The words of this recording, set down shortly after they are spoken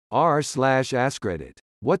r/AskReddit.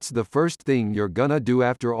 What's the first thing you're gonna do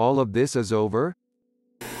after all of this is over?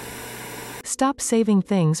 Stop saving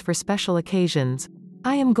things for special occasions.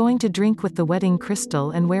 I am going to drink with the wedding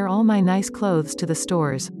crystal and wear all my nice clothes to the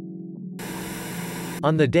stores.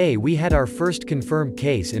 On the day we had our first confirmed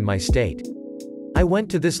case in my state, I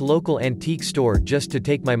went to this local antique store just to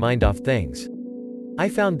take my mind off things. I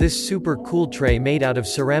found this super cool tray made out of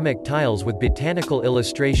ceramic tiles with botanical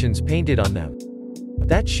illustrations painted on them.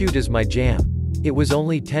 That shoot is my jam. It was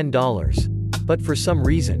only $10. But for some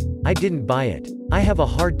reason, I didn't buy it. I have a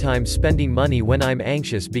hard time spending money when I'm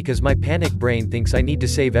anxious because my panic brain thinks I need to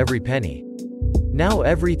save every penny. Now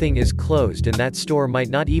everything is closed and that store might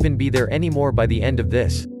not even be there anymore by the end of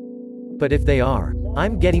this. But if they are,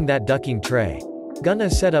 I'm getting that ducking tray. Gonna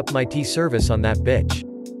set up my tea service on that bitch.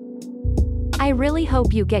 I really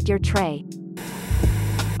hope you get your tray.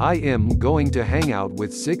 I am going to hang out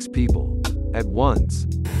with 6 people at once.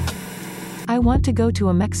 I want to go to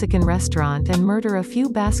a Mexican restaurant and murder a few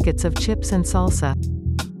baskets of chips and salsa.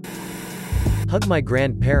 Hug my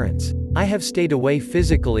grandparents. I have stayed away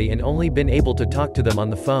physically and only been able to talk to them on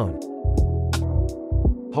the phone.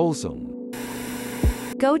 Wholesome.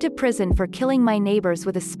 Go to prison for killing my neighbors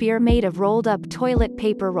with a spear made of rolled up toilet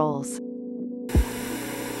paper rolls.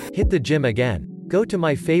 Hit the gym again. Go to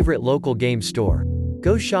my favorite local game store.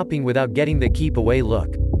 Go shopping without getting the keep away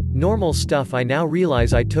look. Normal stuff I now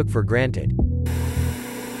realize I took for granted.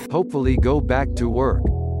 Hopefully go back to work.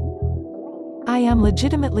 I am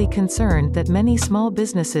legitimately concerned that many small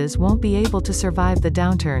businesses won't be able to survive the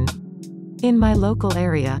downturn. In my local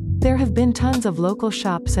area, there have been tons of local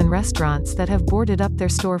shops and restaurants that have boarded up their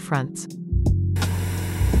storefronts.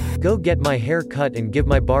 Go get my hair cut and give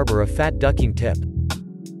my barber a fat ducking tip.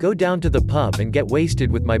 Go down to the pub and get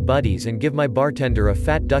wasted with my buddies and give my bartender a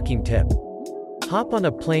fat ducking tip. Hop on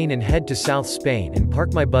a plane and head to South Spain and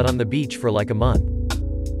park my butt on the beach for like a month.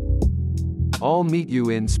 I'll meet you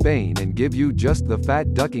in Spain and give you just the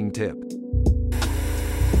fat ducking tip.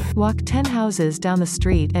 Walk 10 houses down the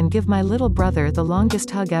street and give my little brother the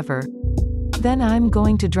longest hug ever. Then I'm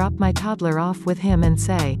going to drop my toddler off with him and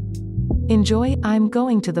say, "Enjoy, I'm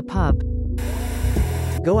going to the pub."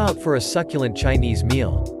 Go out for a succulent Chinese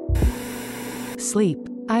meal. Sleep.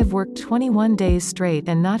 I've worked 21 days straight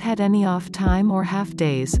and not had any off time or half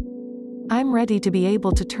days. I'm ready to be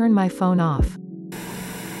able to turn my phone off.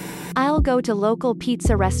 I'll go to local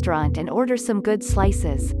pizza restaurant and order some good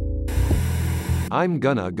slices. I'm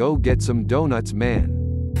gonna go get some donuts,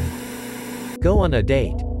 man. Go on a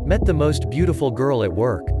date. Met the most beautiful girl at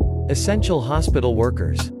work. Essential hospital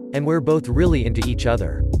workers. And we're both really into each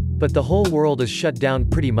other. But the whole world is shut down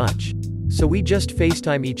pretty much. So we just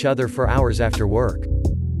FaceTime each other for hours after work.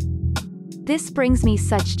 This brings me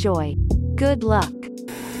such joy. Good luck.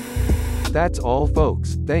 That's all,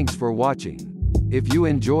 folks. Thanks for watching. If you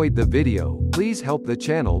enjoyed the video, please help the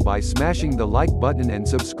channel by smashing the like button and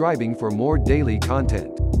subscribing for more daily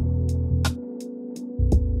content.